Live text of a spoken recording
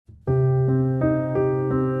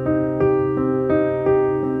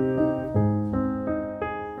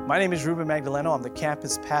My name is Ruben Magdaleno. I'm the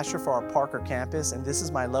campus pastor for our Parker campus, and this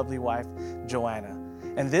is my lovely wife, Joanna.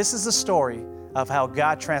 And this is the story of how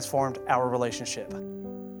God transformed our relationship.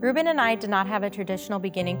 Ruben and I did not have a traditional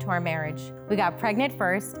beginning to our marriage. We got pregnant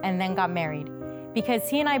first and then got married. Because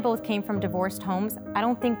he and I both came from divorced homes, I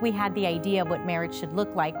don't think we had the idea of what marriage should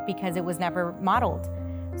look like because it was never modeled.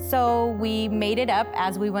 So we made it up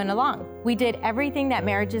as we went along. We did everything that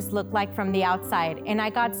marriages look like from the outside, and I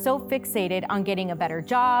got so fixated on getting a better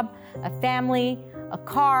job, a family, a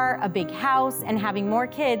car, a big house, and having more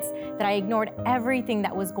kids that I ignored everything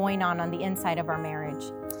that was going on the inside of our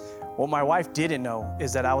marriage. What my wife didn't know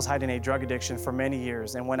is that I was hiding a drug addiction for many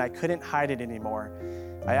years, and when I couldn't hide it anymore,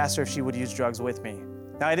 I asked her if she would use drugs with me.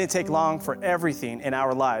 Now, it didn't take long for everything in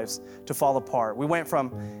our lives to fall apart. We went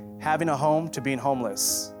from having a home to being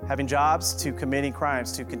homeless, having jobs to committing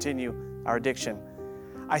crimes to continue our addiction.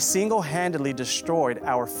 I single-handedly destroyed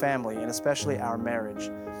our family and especially our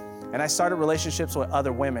marriage. And I started relationships with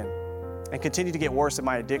other women and continued to get worse at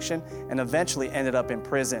my addiction and eventually ended up in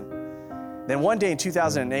prison. Then one day in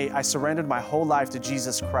 2008, I surrendered my whole life to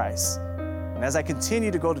Jesus Christ. And as I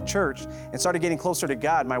continued to go to church and started getting closer to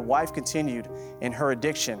God, my wife continued in her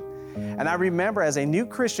addiction. And I remember as a new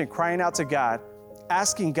Christian crying out to God,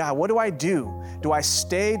 asking God, what do I do? Do I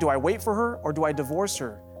stay? Do I wait for her? Or do I divorce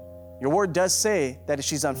her? Your word does say that if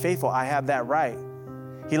she's unfaithful, I have that right.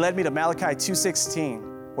 He led me to Malachi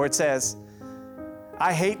 2:16, where it says,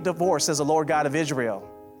 I hate divorce, says the Lord God of Israel.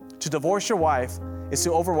 To divorce your wife is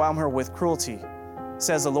to overwhelm her with cruelty,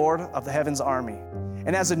 says the Lord of the heavens army.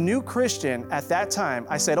 And as a new Christian at that time,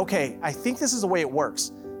 I said, okay, I think this is the way it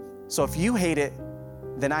works. So if you hate it,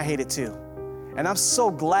 then I hate it too. And I'm so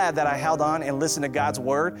glad that I held on and listened to God's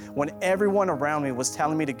word when everyone around me was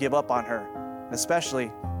telling me to give up on her, and especially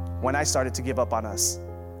when I started to give up on us.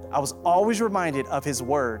 I was always reminded of his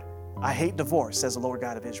word. I hate divorce, says the Lord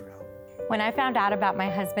God of Israel. When I found out about my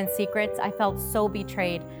husband's secrets, I felt so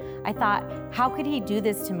betrayed. I thought, how could he do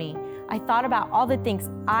this to me? I thought about all the things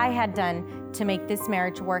I had done to make this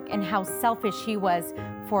marriage work and how selfish he was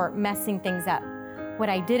for messing things up. What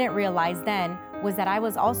I didn't realize then was that I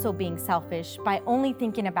was also being selfish by only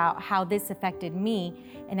thinking about how this affected me,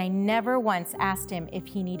 and I never once asked him if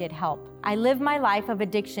he needed help. I lived my life of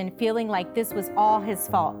addiction feeling like this was all his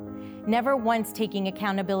fault, never once taking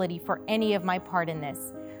accountability for any of my part in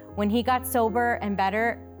this. When he got sober and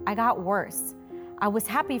better, I got worse. I was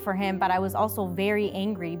happy for him, but I was also very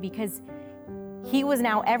angry because he was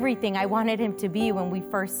now everything I wanted him to be when we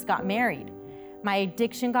first got married. My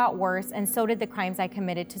addiction got worse, and so did the crimes I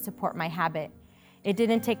committed to support my habit. It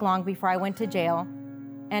didn't take long before I went to jail,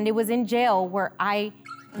 and it was in jail where I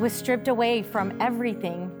was stripped away from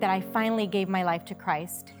everything that I finally gave my life to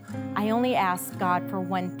Christ. I only asked God for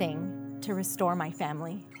one thing, to restore my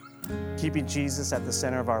family. Keeping Jesus at the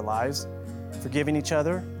center of our lives, forgiving each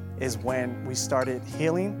other, is when we started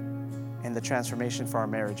healing and the transformation for our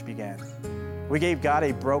marriage began. We gave God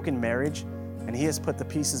a broken marriage, and he has put the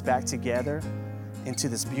pieces back together into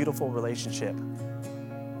this beautiful relationship.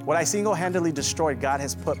 What I single-handedly destroyed, God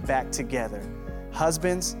has put back together.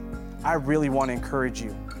 Husbands, I really want to encourage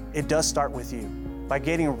you. It does start with you, by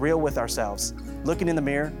getting real with ourselves, looking in the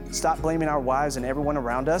mirror, stop blaming our wives and everyone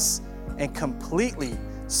around us, and completely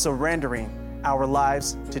surrendering our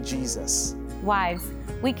lives to Jesus. Wives,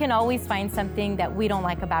 we can always find something that we don't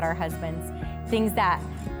like about our husbands, things that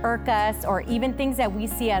irk us, or even things that we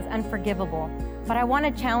see as unforgivable. But I want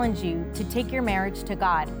to challenge you to take your marriage to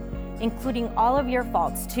God, including all of your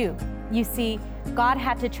faults too. You see, God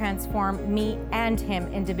had to transform me and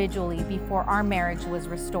him individually before our marriage was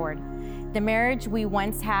restored. The marriage we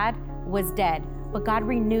once had was dead, but God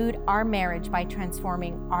renewed our marriage by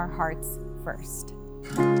transforming our hearts first.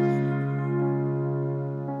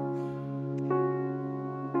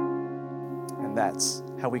 And that's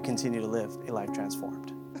how we continue to live a life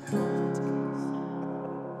transformed.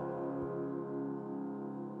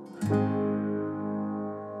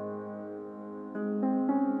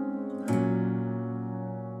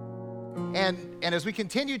 And as we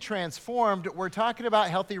continue transformed, we're talking about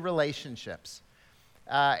healthy relationships.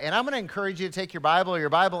 And I'm going to encourage you to take your Bible or your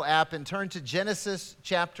Bible app and turn to Genesis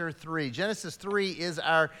chapter 3. Genesis 3 is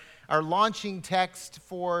our launching text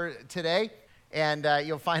for today, and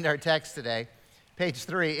you'll find our text today. Page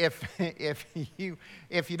 3.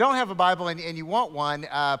 If you don't have a Bible and you want one,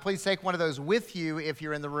 please take one of those with you if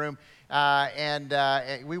you're in the room. And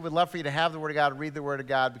we would love for you to have the Word of God, read the Word of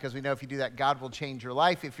God, because we know if you do that, God will change your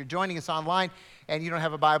life. If you're joining us online and you don't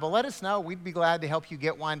have a Bible, let us know. We'd be glad to help you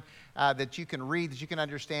get one that you can read, that you can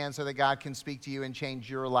understand, so that God can speak to you and change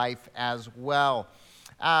your life as well.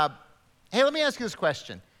 Hey, let me ask you this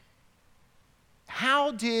question.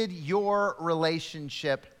 how did your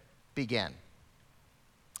relationship begin?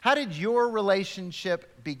 How did your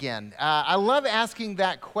relationship begin? I love asking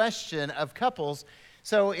that question of couples.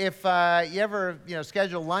 So if you ever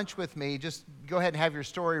schedule lunch with me, just go ahead and have your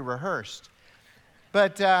story rehearsed.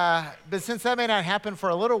 But since that may not happen for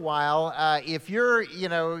a little while, if you're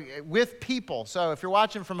with people, so if you're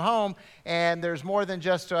watching from home and there's more than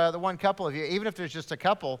just the one couple of you, even if there's just a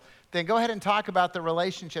couple, then go ahead and talk about the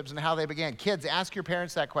relationships and how they began. Kids, ask your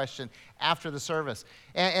parents that question after the service.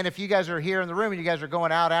 And if you guys are here in the room and you guys are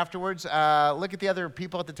going out afterwards, look at the other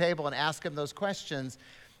people at the table and ask them those questions,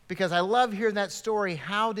 because I love hearing that story.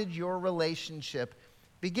 How did your relationship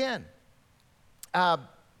begin?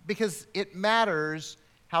 Because it matters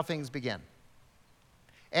how things begin.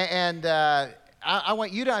 And I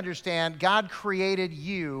want you to understand, God created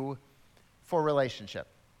you for relationship.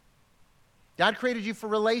 God created you for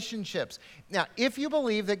relationships. Now, if you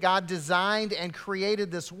believe that God designed and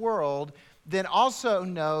created this world, then also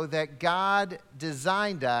know that God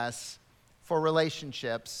designed us for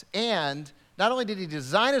relationships. And not only did He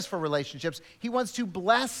design us for relationships, He wants to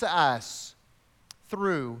bless us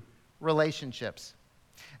through relationships.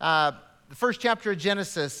 The first chapter of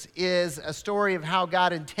Genesis is a story of how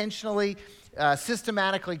God intentionally,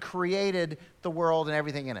 systematically created the world and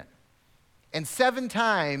everything in it. And 7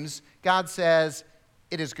 times, God says,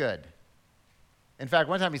 it is good. In fact,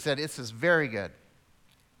 one time He said, this is very good.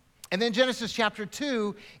 And then Genesis chapter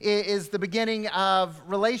 2 is the beginning of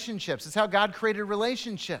relationships. It's how God created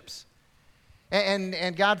relationships.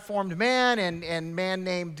 And God formed man, and man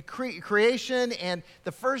named creation. And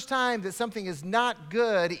the first time that something is not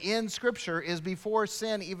good in Scripture is before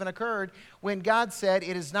sin even occurred, when God said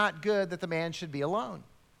it is not good that the man should be alone.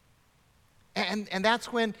 And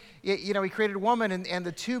that's when, He created a woman, and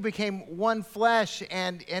the two became one flesh,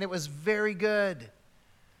 and it was very good.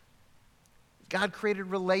 God created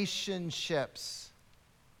relationships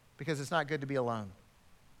because it's not good to be alone.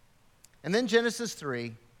 And then Genesis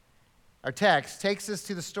 3, our text, takes us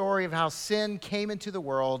to the story of how sin came into the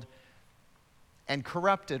world and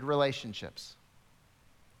corrupted relationships.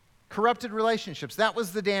 Corrupted relationships. That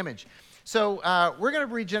was the damage. So we're going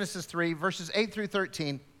to read Genesis 3, verses 8 through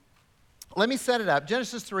 13. Let me set it up.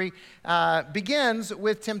 Genesis 3 begins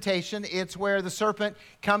with temptation. It's where the serpent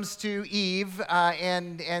comes to Eve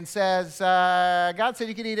and says, God said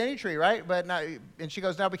you could eat any tree, right? And she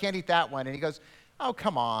goes, no, we can't eat that one. And he goes, oh,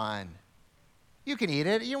 come on. You can eat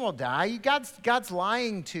it. You won't die. God's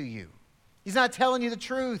lying to you. He's not telling you the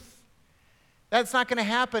truth. That's not going to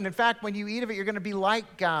happen. In fact, when you eat of it, you're going to be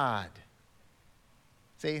like God.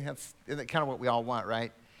 See, that's kind of what we all want,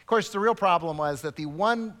 right? Of course, the real problem was that the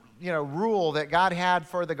one rule that God had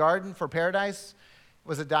for the garden, for paradise,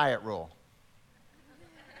 was a diet rule.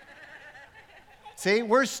 See,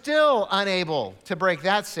 we're still unable to break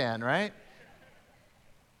that sin, right?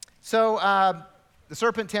 So the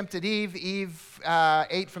serpent tempted Eve. Eve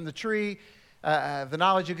ate from the tree, the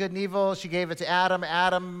knowledge of good and evil. She gave it to Adam.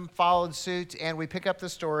 Adam followed suit, and we pick up the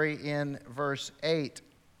story in verse 8.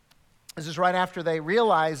 This is right after they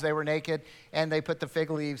realized they were naked, and they put the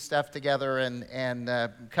fig leaf stuff together and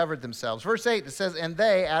covered themselves. Verse 8, it says, and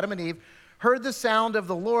they, Adam and Eve, heard the sound of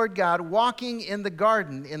the Lord God walking in the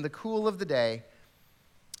garden in the cool of the day,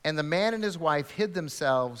 and the man and his wife hid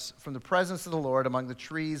themselves from the presence of the Lord among the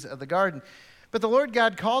trees of the garden. But the Lord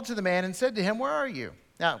God called to the man and said to him, where are you?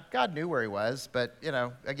 Now, God knew where he was, but,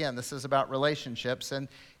 again, this is about relationships.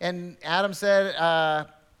 And Adam said,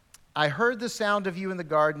 I heard the sound of you in the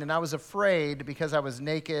garden, and I was afraid because I was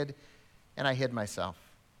naked, and I hid myself.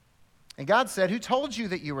 And God said, who told you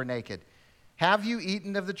that you were naked? Have you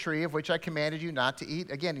eaten of the tree of which I commanded you not to eat?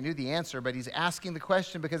 Again, he knew the answer, but he's asking the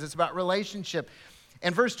question because it's about relationship.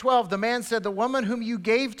 And verse 12, the man said, the woman whom you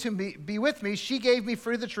gave to me, be with me, she gave me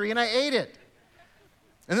fruit of the tree, and I ate it.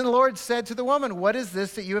 And then the Lord said to the woman, what is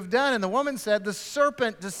this that you have done? And the woman said, the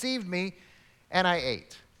serpent deceived me, and I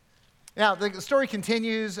ate. Now, the story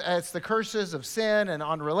continues. It's the curses of sin and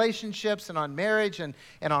on relationships and on marriage and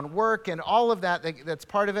on work and all of that's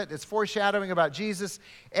part of it. It's foreshadowing about Jesus.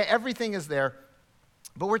 Everything is there.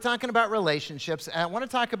 But we're talking about relationships, and I want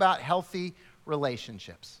to talk about healthy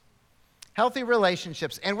relationships. Healthy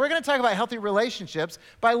relationships. And we're going to talk about healthy relationships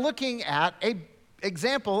by looking at an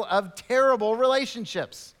example of terrible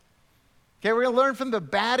relationships. Okay, we're going to learn from the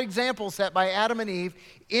bad example set by Adam and Eve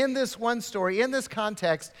in this one story, in this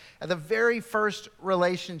context, of the very first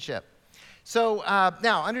relationship. So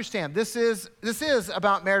now, understand, this is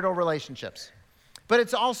about marital relationships, but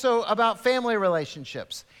it's also about family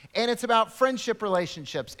relationships, and it's about friendship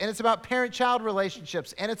relationships, and it's about parent-child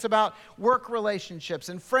relationships, and it's about work relationships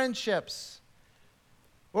and friendships.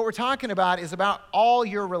 What we're talking about is about all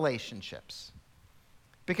your relationships.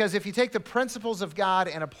 Because if you take the principles of God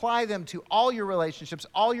and apply them to all your relationships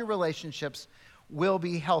will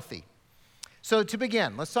be healthy. So to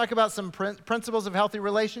begin, let's talk about some principles of healthy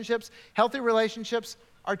relationships. Healthy relationships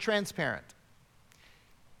are transparent.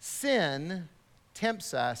 Sin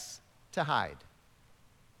tempts us to hide.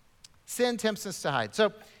 Sin tempts us to hide.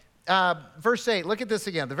 So verse 8, look at this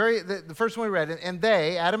again. The first one we read. And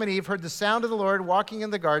they, Adam and Eve, heard the sound of the Lord walking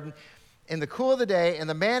in the garden in the cool of the day, and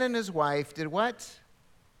the man and his wife did what?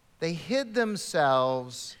 They hid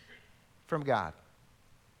themselves from God.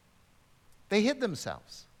 They hid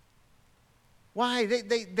themselves. Why?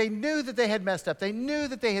 They knew that they had messed up. They knew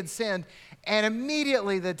that they had sinned, and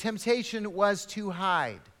immediately the temptation was to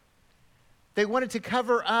hide. They wanted to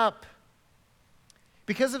cover up.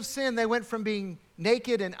 Because of sin, they went from being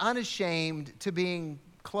naked and unashamed to being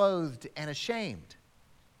clothed and ashamed.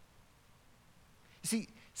 You see,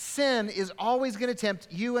 sin is always going to tempt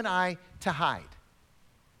you and I to hide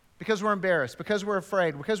because we're embarrassed, because we're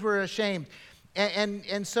afraid, because we're ashamed.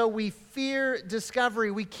 And so we fear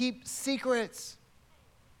discovery. We keep secrets.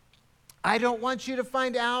 I don't want you to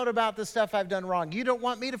find out about the stuff I've done wrong. You don't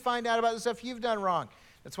want me to find out about the stuff you've done wrong.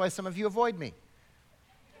 That's why some of you avoid me.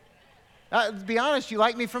 To be honest, you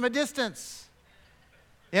like me from a distance.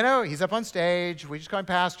 You know, he's up on stage. We just call him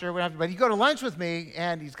pastor. But you go to lunch with me,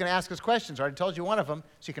 and he's going to ask us questions. I already told you one of them,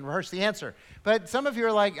 so you can rehearse the answer. But some of you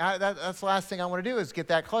are like, that's the last thing I want to do is get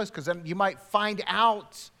that close, because then you might find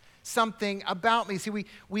out something about me. See,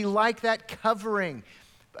 we like that covering.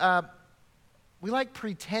 We like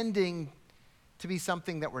pretending to be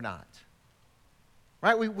something that we're not.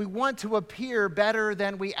 Right? We want to appear better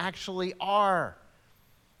than we actually are.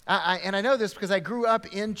 And I know this because I grew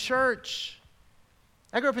up in church.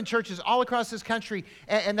 I grew up in churches all across this country,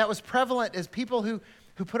 and that was prevalent as people who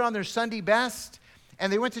put on their Sunday best,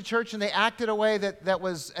 and they went to church and they acted a way that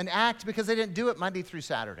was an act because they didn't do it Monday through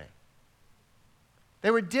Saturday. They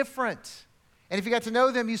were different. And if you got to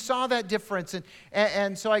know them, you saw that difference.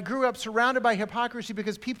 And so I grew up surrounded by hypocrisy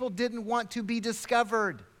because people didn't want to be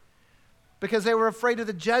discovered, because they were afraid of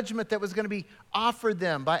the judgment that was going to be offered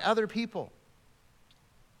them by other people.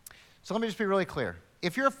 So let me just be really clear.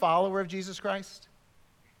 If you're a follower of Jesus Christ,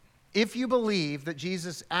 if you believe that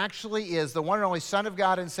Jesus actually is the one and only Son of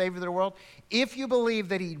God and Savior of the world, if you believe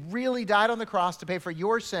that he really died on the cross to pay for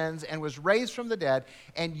your sins and was raised from the dead,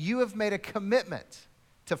 and you have made a commitment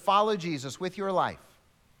to follow Jesus with your life,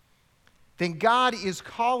 then God is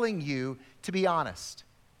calling you to be honest.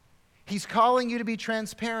 He's calling you to be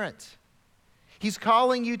transparent. He's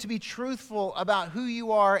calling you to be truthful about who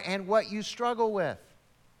you are and what you struggle with.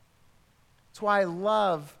 That's why I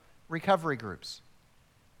love recovery groups.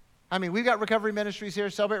 I mean, we've got recovery ministries here.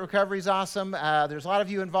 Celebrate Recovery is awesome. There's a lot of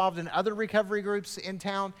you involved in other recovery groups in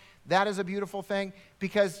town. That is a beautiful thing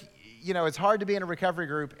because, you know, it's hard to be in a recovery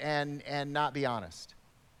group and not be honest.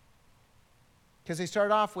 Because they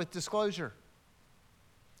start off with disclosure.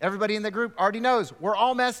 Everybody in the group already knows we're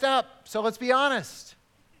all messed up, so let's be honest.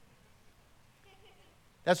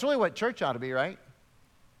 That's really what church ought to be, right?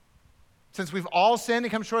 Since we've all sinned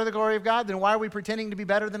and come short of the glory of God, then why are we pretending to be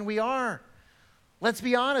better than we are? Let's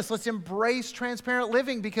be honest. Let's embrace transparent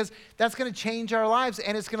living because that's going to change our lives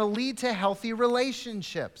and it's going to lead to healthy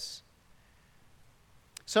relationships.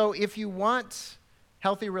 So if you want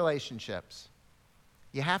healthy relationships,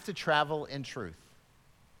 you have to travel in truth.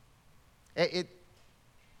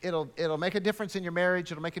 It'll make a difference in your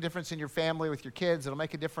marriage. It'll make a difference in your family with your kids. It'll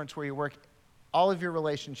make a difference where you work. All of your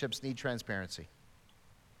relationships need transparency.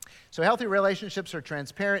 So healthy relationships are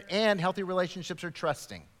transparent and healthy relationships are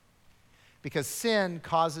trusting because sin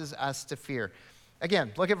causes us to fear.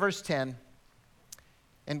 Again, look at verse 10.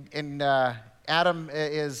 And Adam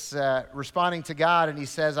is responding to God and he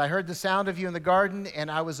says, I heard the sound of you in the garden and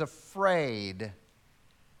I was afraid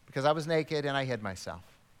because I was naked and I hid myself.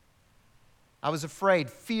 I was afraid.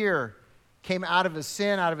 Fear came out of his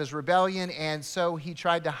sin, out of his rebellion, and so he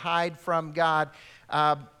tried to hide from God.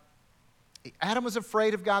 Adam was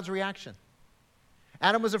afraid of God's reaction.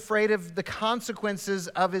 Adam was afraid of the consequences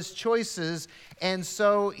of his choices, and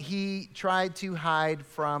so he tried to hide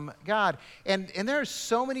from God. And there are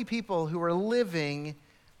so many people who are living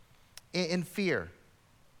in fear.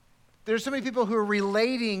 There's so many people who are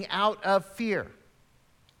relating out of fear.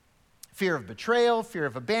 Fear of betrayal, fear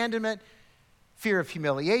of abandonment, fear of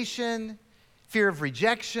humiliation, fear of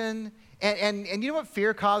rejection. And you know what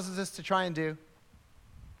fear causes us to try and do?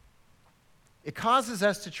 It causes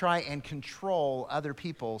us to try and control other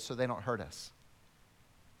people so they don't hurt us.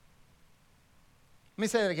 Let me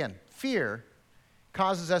say that again. Fear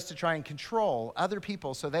causes us to try and control other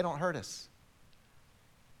people so they don't hurt us.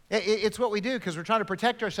 It's what we do because we're trying to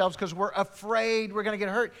protect ourselves because we're afraid we're going to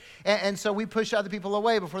get hurt. And so we push other people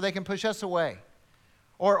away before they can push us away.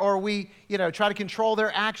 Or we, try to control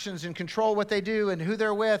their actions and control what they do and who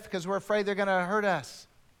they're with because we're afraid they're going to hurt us.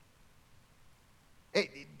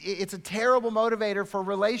 It's a terrible motivator for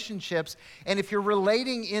relationships. And if you're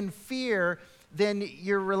relating in fear, then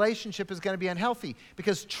your relationship is going to be unhealthy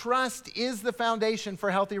because trust is the foundation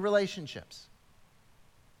for healthy relationships.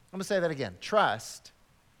 I'm going to say that again.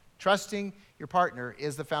 Trusting your partner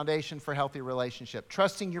is the foundation for healthy relationship.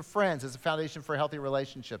 Trusting your friends is the foundation for healthy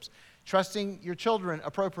relationships. Trusting your children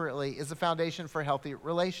appropriately is the foundation for healthy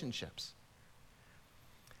relationships.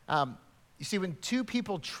 You see, when two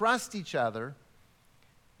people trust each other,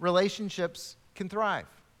 relationships can thrive.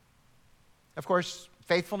 Of course,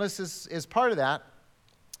 faithfulness is part of that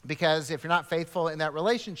because if you're not faithful in that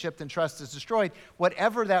relationship, then trust is destroyed,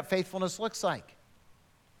 whatever that faithfulness looks like.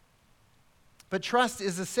 But trust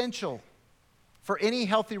is essential for any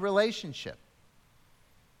healthy relationship.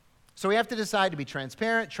 So we have to decide to be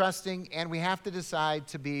transparent, trusting, and we have to decide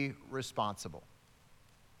to be responsible.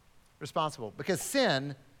 Responsible, because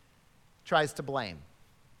sin tries to blame.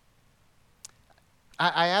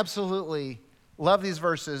 I absolutely love these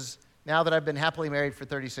verses now that I've been happily married for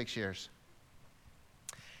 36 years.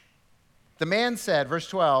 The man said, verse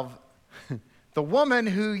 12, "The woman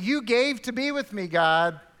who you gave to be with me,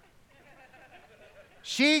 God,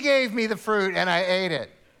 she gave me the fruit and I ate it."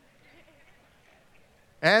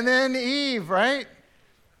 And then Eve, right?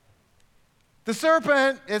 It's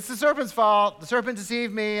the serpent's fault. The serpent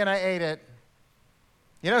deceived me and I ate it.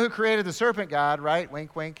 You know who created the serpent? God, right?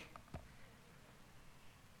 Wink, wink.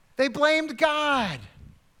 They blamed God.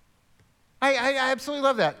 I absolutely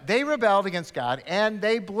love that. They rebelled against God and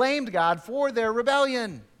they blamed God for their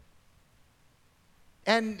rebellion.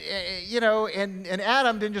 And, and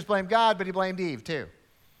Adam didn't just blame God, but he blamed Eve too.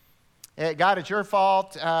 God, it's your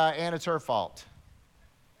fault, and it's her fault.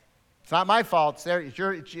 It's not my fault.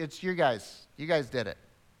 It's you guys. You guys did it.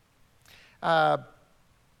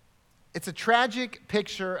 It's a tragic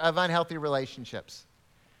picture of unhealthy relationships.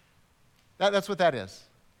 That's what that is.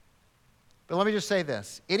 But let me just say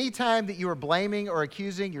this. Anytime that you are blaming or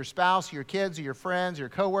accusing your spouse, your kids, or your friends, or your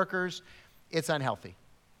coworkers, it's unhealthy.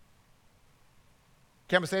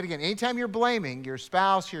 Okay, I'm going to say it again. Anytime you're blaming your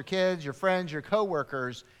spouse, your kids, your friends, your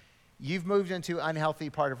coworkers, you've moved into unhealthy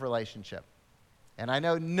part of relationship. And I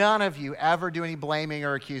know none of you ever do any blaming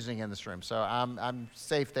or accusing in this room, so I'm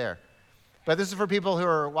safe there. But this is for people who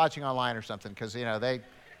are watching online or something, because they're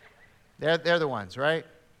the ones, right?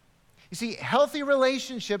 You see, healthy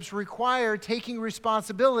relationships require taking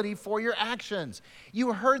responsibility for your actions.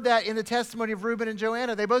 You heard that in the testimony of Reuben and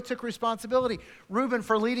Joanna. They both took responsibility. Reuben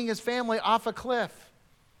for leading his family off a cliff.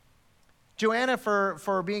 Joanna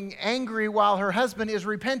for being angry while her husband is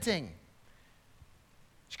repenting,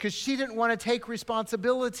 because she didn't want to take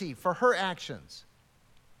responsibility for her actions.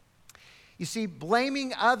 You see,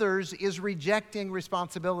 blaming others is rejecting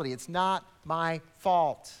responsibility. It's not my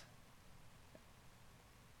fault.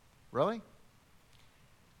 Really?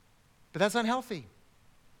 But that's unhealthy.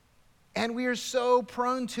 And we are so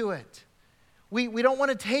prone to it. We don't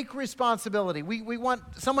want to take responsibility. We want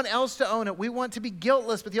someone else to own it. We want to be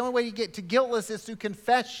guiltless, but the only way you get to guiltless is through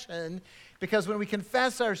confession, because when we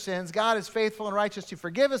confess our sins, God is faithful and righteous to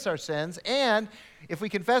forgive us our sins, and if we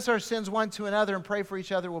confess our sins one to another and pray for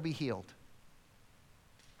each other, we'll be healed.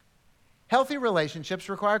 Healthy relationships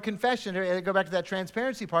require confession. I go back to that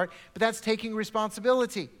transparency part, but that's taking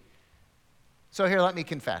responsibility. So here, let me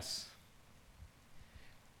confess.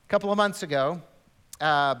 A couple of months ago,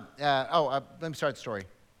 let me start the story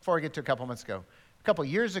before I get to a couple of months ago. A couple of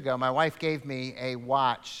years ago, my wife gave me a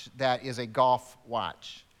watch that is a golf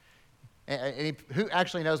watch. Who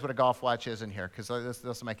actually knows what a golf watch is in here? Because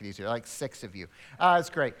this will make it easier. Like 6 of you. It's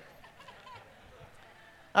great.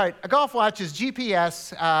 All right, a golf watch is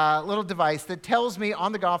GPS, little device that tells me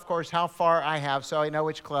on the golf course how far I have, so I know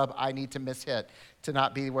which club I need to miss-hit to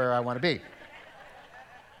not be where I want to be.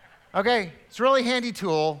 Okay, it's a really handy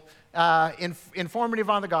tool. Informative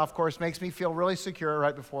on the golf course, makes me feel really secure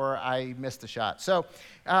right before I miss the shot. So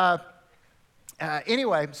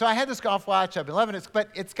anyway, so I had this golf watch. I've been loving it, but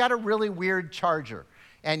it's got a really weird charger.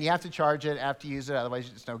 And you have to charge it after you use it, otherwise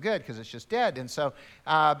it's no good because it's just dead. And so,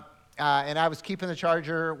 and I was keeping the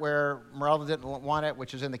charger where Merelda didn't want it,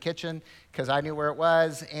 which is in the kitchen, because I knew where it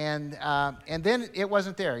was. And then it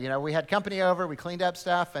wasn't there. We had company over, we cleaned up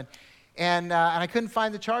stuff, and I couldn't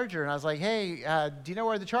find the charger. And I was like, hey, do you know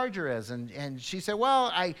where the charger is? And she said,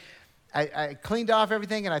 well, I cleaned off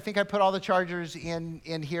everything, and I think I put all the chargers in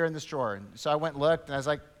here in this drawer. And so I went and looked, and I was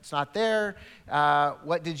like, it's not there.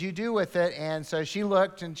 What did you do with it? And so she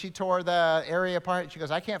looked, and she tore the area apart. She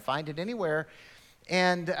goes, I can't find it anywhere.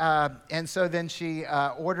 And so then she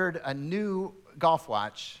ordered a new golf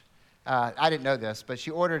watch. I didn't know this, but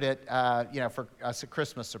she ordered it for a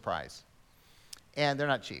Christmas surprise. And they're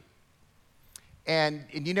not cheap. And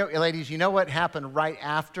you know, ladies, you know what happened right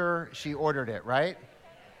after she ordered it, right?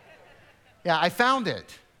 Yeah, I found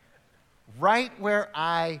it right where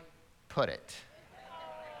I put it.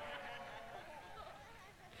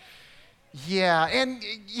 Yeah, and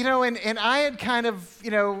I had kind of,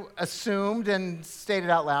 assumed and stated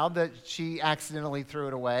out loud that she accidentally threw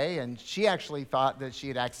it away, and she actually thought that she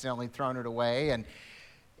had accidentally thrown it away,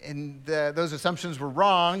 and those assumptions were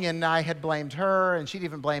wrong, and I had blamed her, and she'd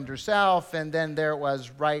even blamed herself, and then there it was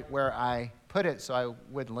right where I put it so I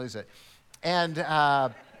wouldn't lose it. And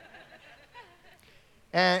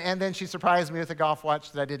then she surprised me with a golf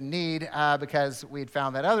watch that I didn't need because we had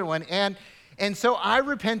found that other one. And so I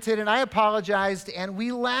repented and I apologized and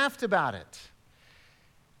we laughed about it.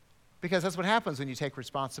 Because that's what happens when you take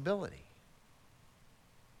responsibility.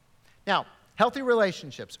 Now, healthy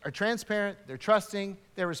relationships are transparent, they're trusting,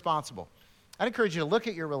 they're responsible. I'd encourage you to look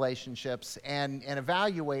at your relationships and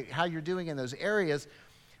evaluate how you're doing in those areas.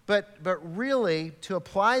 But really, to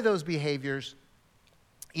apply those behaviors,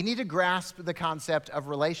 you need to grasp the concept of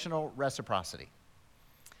relational reciprocity.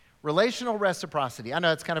 Relational reciprocity. I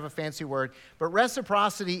know it's kind of a fancy word, but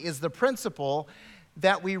reciprocity is the principle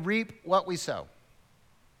that we reap what we sow.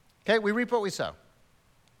 Okay, we reap what we sow.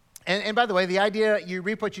 And by the way, the idea you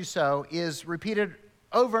reap what you sow is repeated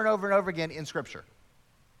over and over and over again in Scripture.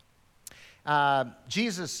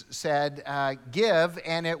 Jesus said, give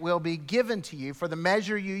and it will be given to you, for the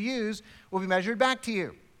measure you use will be measured back to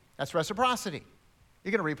you. That's reciprocity.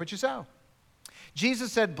 You're going to reap what you sow.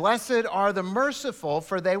 Jesus said, blessed are the merciful,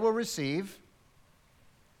 for they will receive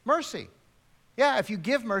mercy. Yeah, if you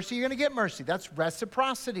give mercy, you're going to get mercy. That's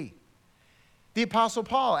reciprocity. The Apostle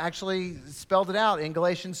Paul actually spelled it out in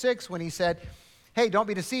Galatians 6 when he said, hey, don't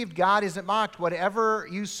be deceived. God isn't mocked. Whatever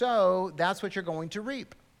you sow, that's what you're going to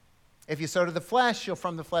reap. If you sow to the flesh, you'll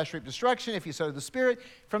from the flesh reap destruction. If you sow to the Spirit,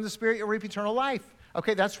 from the Spirit you'll reap eternal life.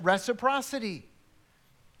 Okay, that's reciprocity.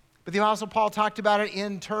 But the Apostle Paul talked about it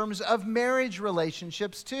in terms of marriage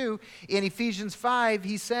relationships too. In Ephesians 5,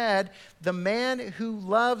 he said, the man who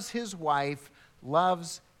loves his wife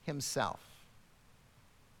loves himself.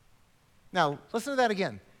 Now, listen to that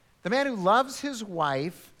again. The man who loves his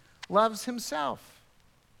wife loves himself.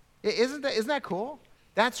 Isn't that cool?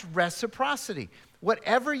 That's reciprocity.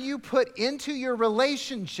 Whatever you put into your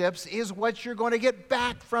relationships is what you're going to get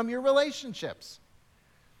back from your relationships.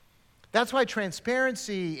 That's why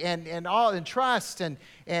transparency and trust and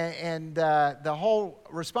the whole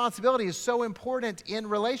responsibility is so important in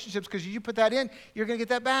relationships, because you put that in, you're going to get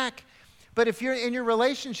that back. But if you're in your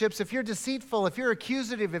relationships, if you're deceitful, if you're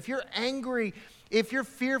accusative, if you're angry, if you're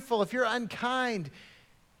fearful, if you're unkind,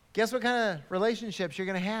 guess what kind of relationships you're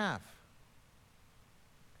going to have?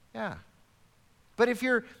 Yeah. But if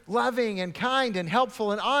you're loving and kind and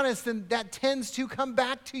helpful and honest, then that tends to come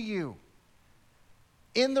back to you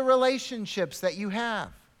in the relationships that you have.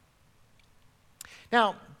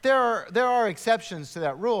 Now, there are exceptions to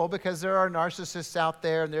that rule, because there are narcissists out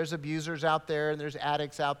there, and there's abusers out there, and there's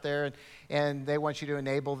addicts out there, and they want you to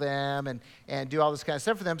enable them and do all this kind of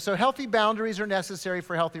stuff for them. So healthy boundaries are necessary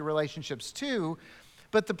for healthy relationships too,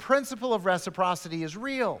 but the principle of reciprocity is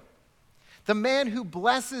real. The man who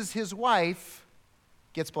blesses his wife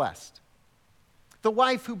gets blessed. The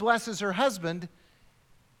wife who blesses her husband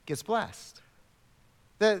gets blessed.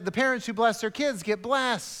 The parents who bless their kids get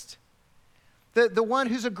blessed. The one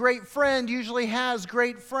who's a great friend usually has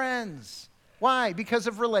great friends. Why? Because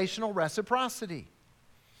of relational reciprocity.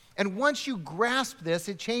 And once you grasp this,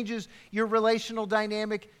 it changes your relational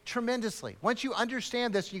dynamic tremendously. Once you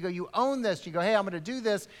understand this, you own this, you go, hey, I'm going to do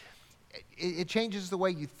this, it changes the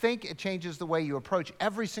way you think, it changes the way you approach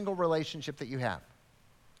every single relationship that you have.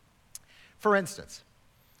 For instance,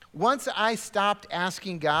 once I stopped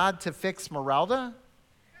asking God to fix Meralda,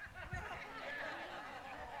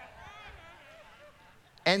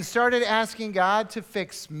 and started asking God to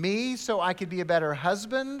fix me so I could be a better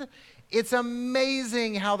husband, it's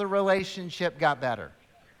amazing how the relationship got better.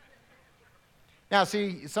 Now,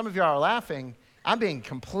 see, some of you are laughing. I'm being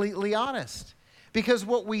completely honest. Because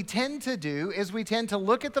what we tend to do is we tend to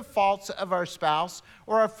look at the faults of our spouse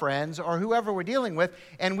or our friends or whoever we're dealing with,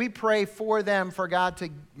 and we pray for them, for God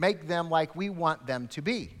to make them like we want them to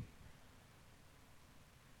be.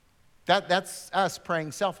 That's us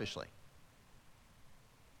praying selfishly.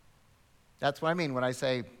 That's what I mean when I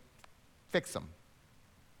say fix them.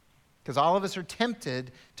 Because all of us are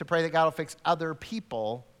tempted to pray that God will fix other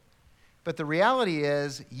people, but the reality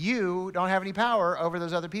is you don't have any power over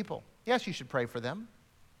those other people. Yes, you should pray for them,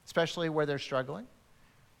 especially where they're struggling.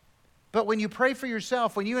 But when you pray for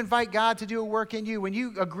yourself, when you invite God to do a work in you, when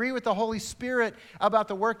you agree with the Holy Spirit about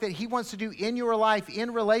the work that He wants to do in your life,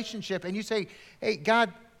 in relationship, and you say, hey,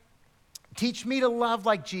 God, teach me to love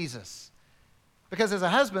like Jesus. Because as a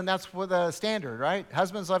husband, that's what the standard, right?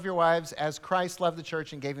 Husbands, love your wives as Christ loved the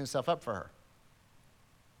church and gave Himself up for her.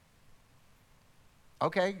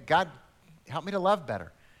 Okay, God, help me to love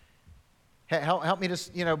better. Help me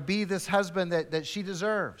to, be this husband that she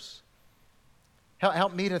deserves.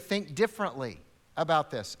 Help me to think differently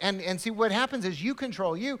about this. And see, what happens is you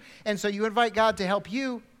control you, and so you invite God to help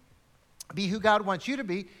you be who God wants you to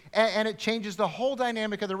be, and it changes the whole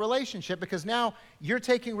dynamic of the relationship because now you're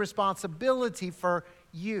taking responsibility for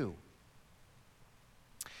you.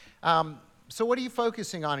 So what are you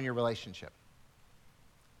focusing on in your relationship?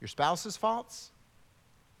 Your spouse's faults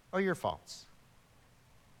or your faults?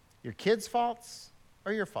 Your kids' faults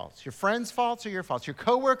or your faults? Your friends' faults or your faults? Your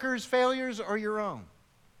coworkers' failures or your own?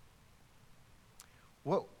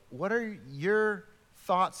 What are your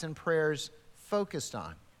thoughts and prayers focused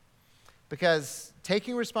on? Because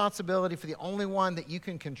taking responsibility for the only one that you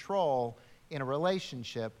can control in a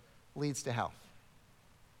relationship leads to health.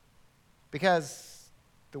 Because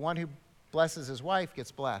the one who blesses his wife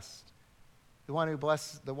gets blessed. The one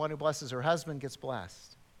who blesses her husband gets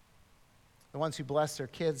blessed. The ones who bless their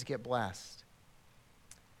kids get blessed.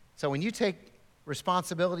 So when you take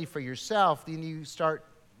responsibility for yourself, then you start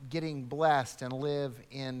getting blessed and live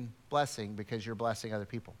in blessing because you're blessing other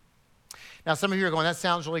people. Now, some of you are going, that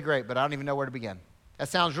sounds really great, but I don't even know where to begin. That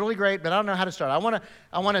sounds really great, but I don't know how to start. I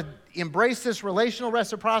want to embrace this relational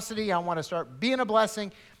reciprocity. I want to start being a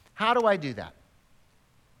blessing. How do I do that?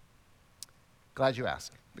 Glad you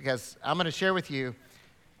asked, because I'm going to share with you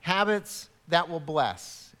habits that will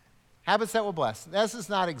bless. Habits that will bless. This is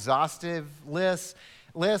not exhaustive list.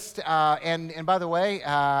 And by the way,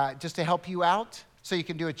 just to help you out, so you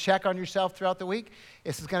can do a check on yourself throughout the week,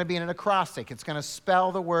 this is going to be in an acrostic. It's going to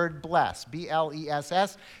spell the word bless,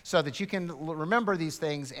 B-L-E-S-S, so that you can remember these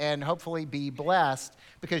things and hopefully be blessed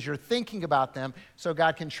because you're thinking about them, so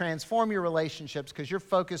God can transform your relationships because you're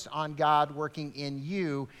focused on God working in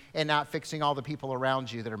you and not fixing all the people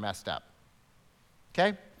around you that are messed up.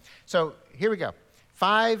 Okay? So here we go.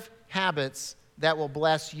 5 habits that will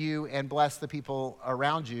bless you and bless the people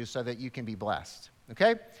around you so that you can be blessed.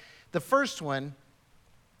 Okay? The first one,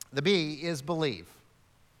 the B, is believe.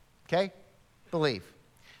 Okay? Believe.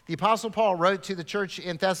 The Apostle Paul wrote to the church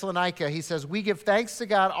in Thessalonica, he says, "We give thanks to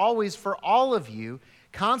God always for all of you,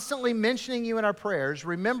 constantly mentioning you in our prayers,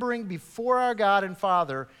 remembering before our God and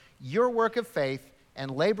Father your work of faith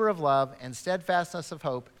and labor of love and steadfastness of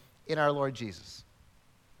hope in our Lord Jesus."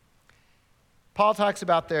 Paul talks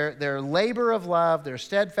about their labor of love, their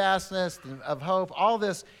steadfastness of hope, all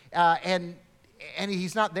this, and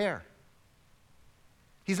he's not there.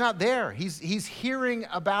 He's not there. He's hearing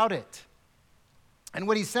about it. And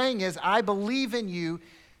what he's saying is, I believe in you,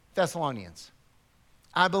 Thessalonians.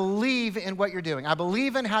 I believe in what you're doing. I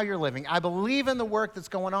believe in how you're living. I believe in the work that's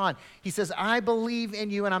going on. He says, I believe in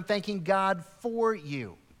you, and I'm thanking God for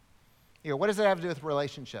you. What does that have to do with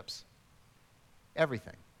relationships?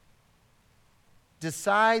 Everything.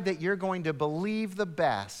 Decide that you're going to believe the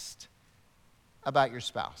best about your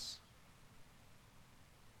spouse.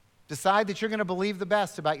 Decide that you're going to believe the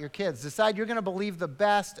best about your kids. Decide you're going to believe the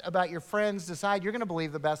best about your friends. Decide you're going to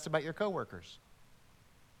believe the best about your coworkers.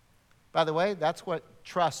 By the way, that's what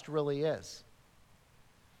trust really is.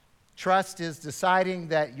 Trust is deciding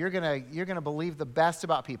that you're going to believe the best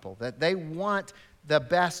about people, that they want the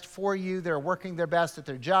best for you. They're working their best at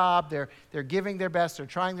their job. They're giving their best. They're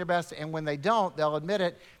trying their best. And when they don't, they'll admit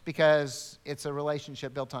it because it's a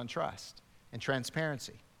relationship built on trust and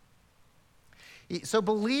transparency. So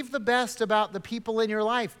believe the best about the people in your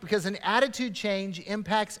life because an attitude change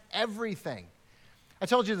impacts everything. I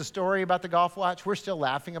told you the story about the golf watch. We're still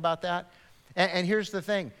laughing about that. And here's the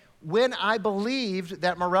thing. When I believed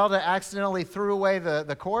that Merelda accidentally threw away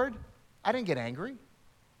the cord, I didn't get angry.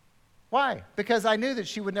 Why? Because I knew that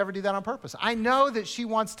she would never do that on purpose. I know that she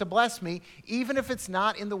wants to bless me, even if it's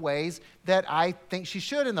not in the ways that I think she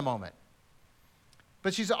should in the moment.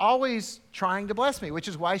 But she's always trying to bless me, which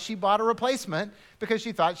is why she bought a replacement, because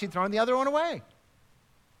she thought she'd thrown the other one away.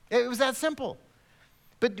 It was that simple.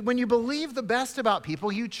 But when you believe the best about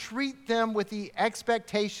people, you treat them with the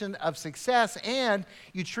expectation of success, and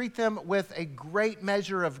you treat them with a great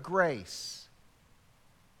measure of grace.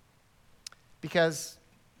 Because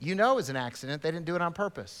you know is an accident. They didn't do it on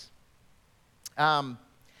purpose.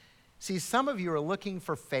 See, some of you are looking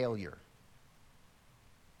for failure.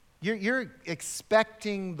 You're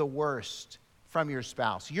expecting the worst from your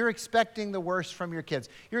spouse. You're expecting the worst from your kids.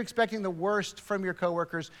 You're expecting the worst from your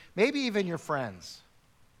coworkers, maybe even your friends.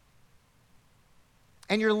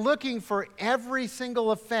 And you're looking for every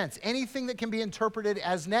single offense, anything that can be interpreted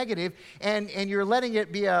as negative, and you're letting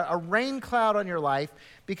it be a rain cloud on your life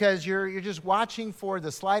because you're just watching for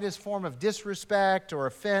the slightest form of disrespect or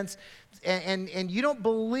offense, and you don't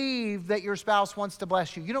believe that your spouse wants to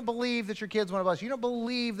bless you. You don't believe that your kids want to bless you. You don't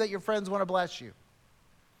believe that your friends want to bless you.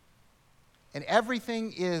 And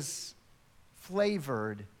everything is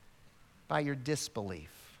flavored by your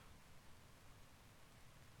disbelief.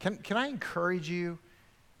 Can I encourage you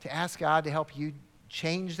to ask God to help you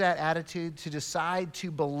change that attitude, to decide to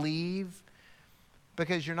believe,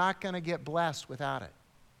 because you're not going to get blessed without it.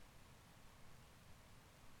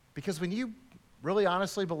 Because when you really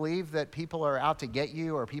honestly believe that people are out to get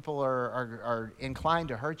you or people are inclined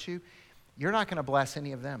to hurt you, you're not going to bless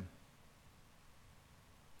any of them.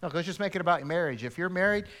 Look, let's just make it about your marriage. If you're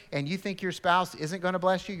married and you think your spouse isn't going to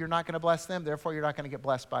bless you, you're not going to bless them, therefore you're not going to get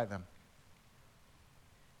blessed by them.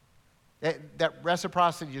 That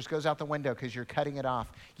reciprocity just goes out the window because you're cutting it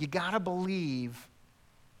off. You got to believe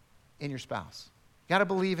in your spouse. You got to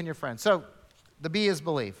believe in your friends. So the B is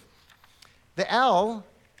believe. The L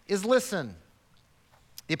is listen.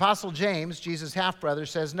 The Apostle James, Jesus' half-brother,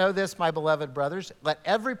 says, "Know this, my beloved brothers, let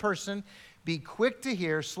every person be quick to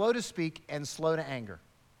hear, slow to speak, and slow to anger."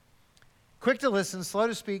 Quick to listen, slow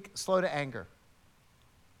to speak, slow to anger.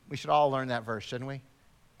 We should all learn that verse, shouldn't we?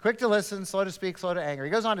 Quick to listen, slow to speak, slow to anger. He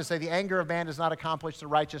goes on to say, the anger of man does not accomplish the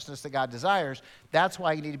righteousness that God desires. That's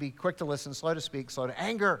why you need to be quick to listen, slow to speak, slow to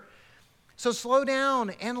anger. So slow down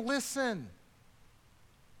and listen.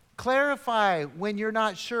 Clarify when you're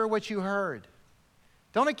not sure what you heard.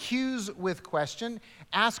 Don't accuse with question.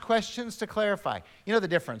 Ask questions to clarify. You know the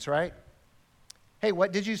difference, right? Hey,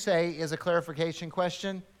 what did you say is a clarification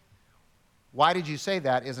question. Why did you say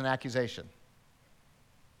that is an accusation.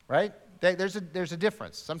 Right? There's a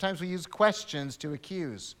difference. Sometimes we use questions to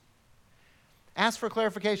accuse. Ask for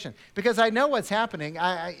clarification. Because I know what's happening.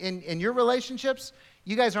 In your relationships,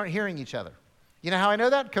 you guys aren't hearing each other. You know how I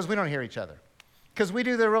know that? Because we don't hear each other. Because we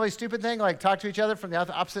do the really stupid thing, like talk to each other from the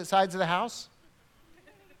opposite sides of the house.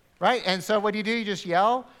 Right? And so what do? You just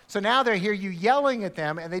yell. So now they hear you yelling at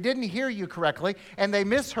them, and they didn't hear you correctly, and they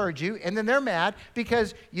misheard you, and then they're mad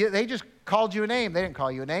because they just called you a name. They didn't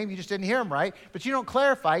call you a name. You just didn't hear them right. But you don't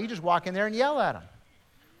clarify. You just walk in there and yell at them.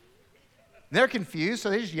 They're confused,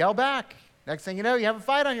 so they just yell back. Next thing you know, you have a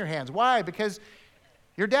fight on your hands. Why? Because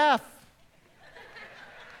you're deaf.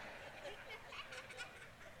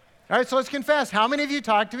 All right, so let's confess. How many of you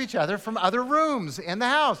talk to each other from other rooms in the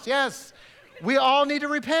house? Yes. We all need to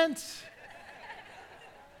repent.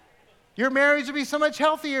 Your marriage would be so much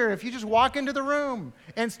healthier if you just walk into the room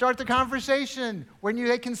and start the conversation when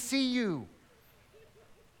they can see you.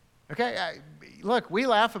 Okay, look, we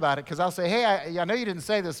laugh about it because I'll say, hey, I know you didn't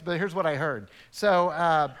say this, but here's what I heard. So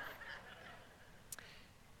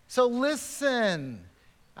listen.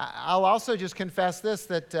 I'll also just confess this,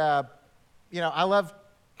 that, I love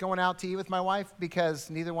going out to eat with my wife because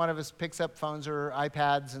neither one of us picks up phones or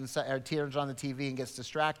iPads or turns on the TV and gets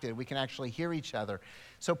distracted. We can actually hear each other.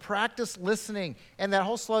 So practice listening. And that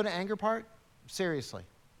whole slow to anger part, seriously.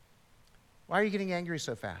 Why are you getting angry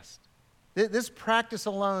so fast? This practice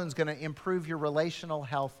alone is going to improve your relational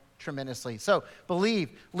health tremendously. So believe,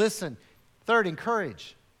 listen. Third,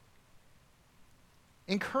 encourage.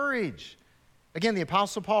 Encourage. Again, the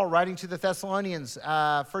Apostle Paul, writing to the Thessalonians,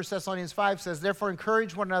 1 Thessalonians 5 says, therefore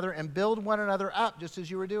encourage one another and build one another up, just as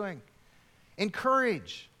you were doing.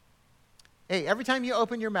 Encourage. Hey, every time you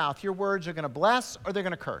open your mouth, your words are going to bless or they're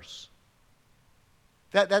going to curse.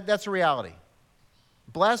 That's a reality.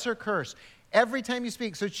 Bless or curse. Every time you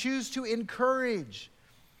speak. So choose to encourage.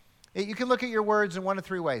 You can look at your words in one of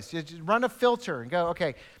three ways. Just run a filter and go,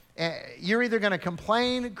 okay, you're either going to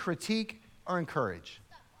complain, critique, or encourage.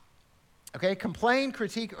 Okay, complain,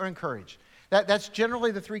 critique, or encourage. That's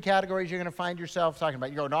generally the three categories you're going to find yourself talking about.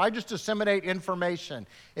 You go, no, I just disseminate information.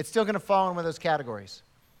 It's still going to fall in one of those categories.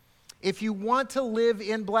 If you want to live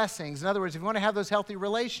in blessings, in other words, if you want to have those healthy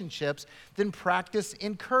relationships, then practice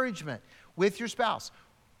encouragement with your spouse,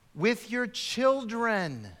 with your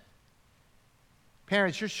children.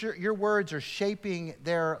 Parents, your words are shaping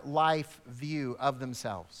their life view of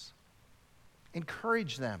themselves.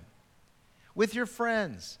 Encourage them. With your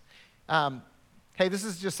friends. Hey, this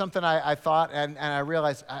is just something I thought, and I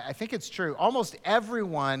realized, I think it's true. Almost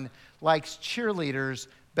everyone likes cheerleaders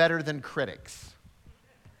better than critics.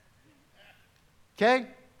 Okay?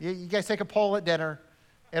 You guys take a poll at dinner.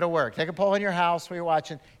 It'll work. Take a poll in your house where you're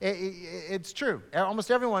watching. It's true.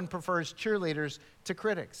 Almost everyone prefers cheerleaders to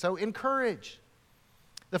critics. So encourage.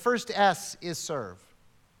 The first S is serve.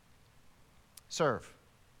 Serve.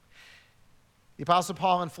 The Apostle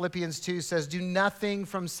Paul in Philippians 2 says, do nothing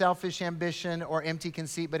from selfish ambition or empty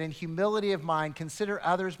conceit, but in humility of mind, consider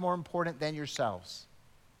others more important than yourselves.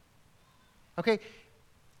 Okay?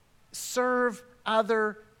 Serve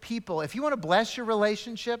other people. If you want to bless your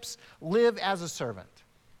relationships, live as a servant.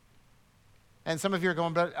 And some of you are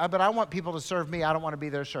going, but I want people to serve me. I don't want to be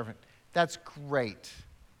their servant. That's great.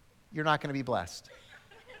 You're not going to be blessed.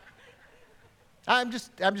 I'm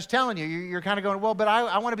just telling you, you're kind of going, well, but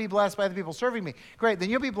I want to be blessed by the people serving me. Great, then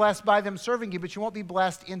you'll be blessed by them serving you, but you won't be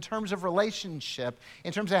blessed in terms of relationship,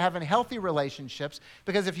 in terms of having healthy relationships,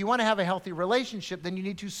 because if you want to have a healthy relationship, then you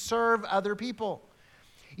need to serve other people.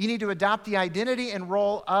 You need to adopt the identity and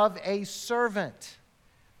role of a servant.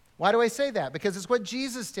 Why do I say that? Because it's what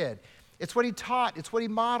Jesus did. It's what he taught. It's what he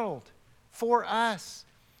modeled for us.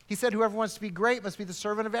 He said, whoever wants to be great must be the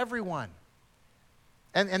servant of everyone.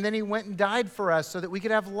 And then he went and died for us so that we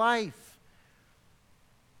could have life.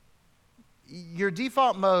 Your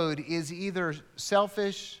default mode is either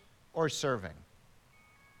selfish or serving.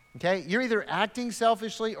 Okay? You're either acting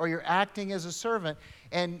selfishly or you're acting as a servant.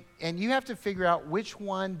 And you have to figure out which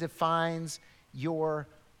one defines your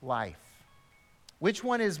life. Which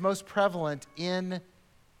one is most prevalent in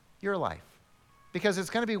your life? Because it's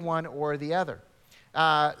going to be one or the other.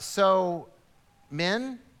 So,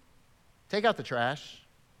 men, take out the trash.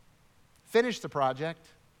 Finish the project.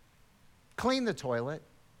 Clean the toilet.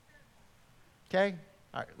 Okay?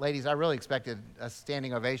 All right, ladies, I really expected a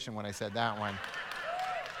standing ovation when I said that one.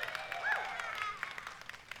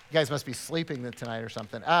 You guys must be sleeping tonight or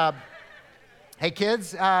something. Hey,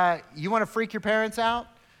 kids, you want to freak your parents out?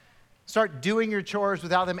 Start doing your chores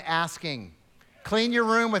without them asking. Clean your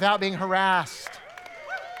room without being harassed.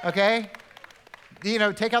 Okay?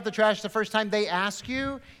 Take out the trash the first time they ask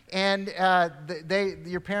you, and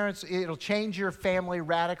your parents, it'll change your family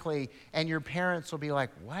radically, and your parents will be like,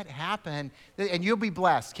 what happened? And you'll be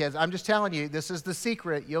blessed, kids. I'm just telling you, this is the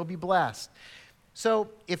secret. You'll be blessed. So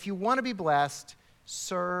if you want to be blessed,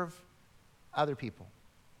 serve other people.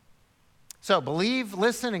 So believe,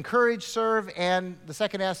 listen, encourage, serve, and the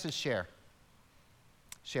second S is share.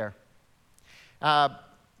 Share.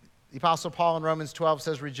 The Apostle Paul in Romans 12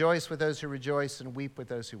 says, rejoice with those who rejoice and weep with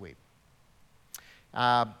those who weep.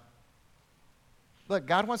 Look,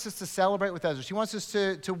 God wants us to celebrate with others. He wants us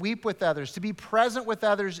to weep with others, to be present with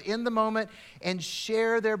others in the moment and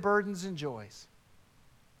share their burdens and joys.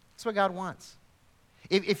 That's what God wants.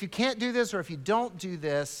 If you can't do this or if you don't do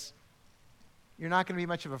this, you're not going to be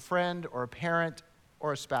much of a friend or a parent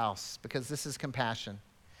or a spouse, because this is compassion.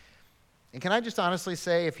 And can I just honestly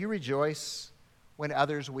say, if you rejoice when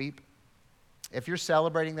others weep, if you're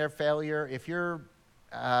celebrating their failure, if you're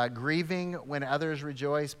grieving when others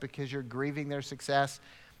rejoice because you're grieving their success,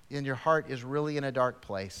 then your heart is really in a dark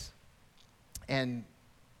place. And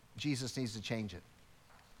Jesus needs to change it.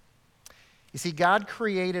 You see, God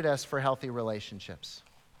created us for healthy relationships.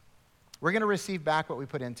 We're going to receive back what we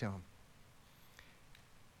put into them.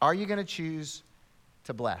 Are you going to choose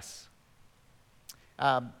to bless?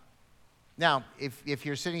 Now, if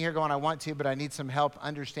you're sitting here going, I want to, but I need some help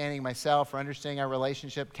understanding myself or understanding our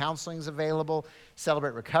relationship, counseling's available,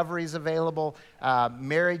 Celebrate Recovery's available,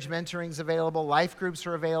 marriage mentoring's available, life groups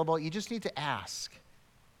are available. You just need to ask.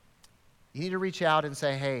 You need to reach out and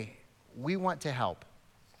say, hey, we want to help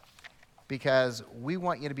because we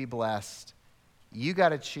want you to be blessed. You got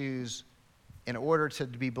to choose, in order to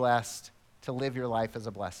be blessed, to live your life as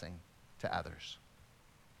a blessing to others.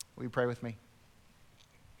 Will you pray with me?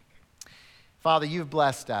 Father, you've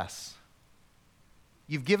blessed us.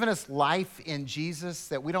 You've given us life in Jesus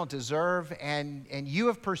that we don't deserve, and you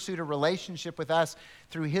have pursued a relationship with us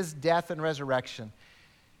through his death and resurrection.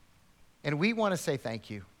 And we want to say thank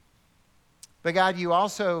you. But God, you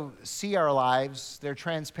also see our lives. They're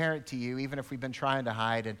transparent to you, even if we've been trying to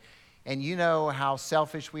hide. And you know how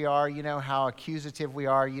selfish we are. You know how accusative we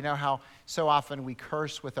are. You know how so often we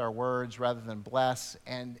curse with our words rather than bless.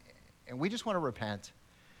 And we just want to repent.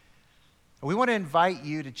 We want to invite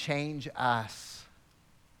you to change us.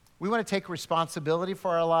 We want to take responsibility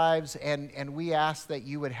for our lives, and we ask that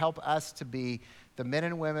you would help us to be the men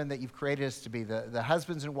and women that you've created us to be, the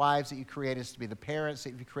husbands and wives that you created us to be, the parents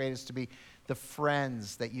that you've created us to be, the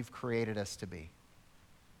friends that you've created us to be.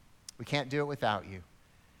 We can't do it without you.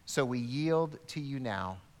 So we yield to you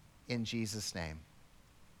now in Jesus' name.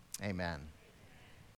 Amen.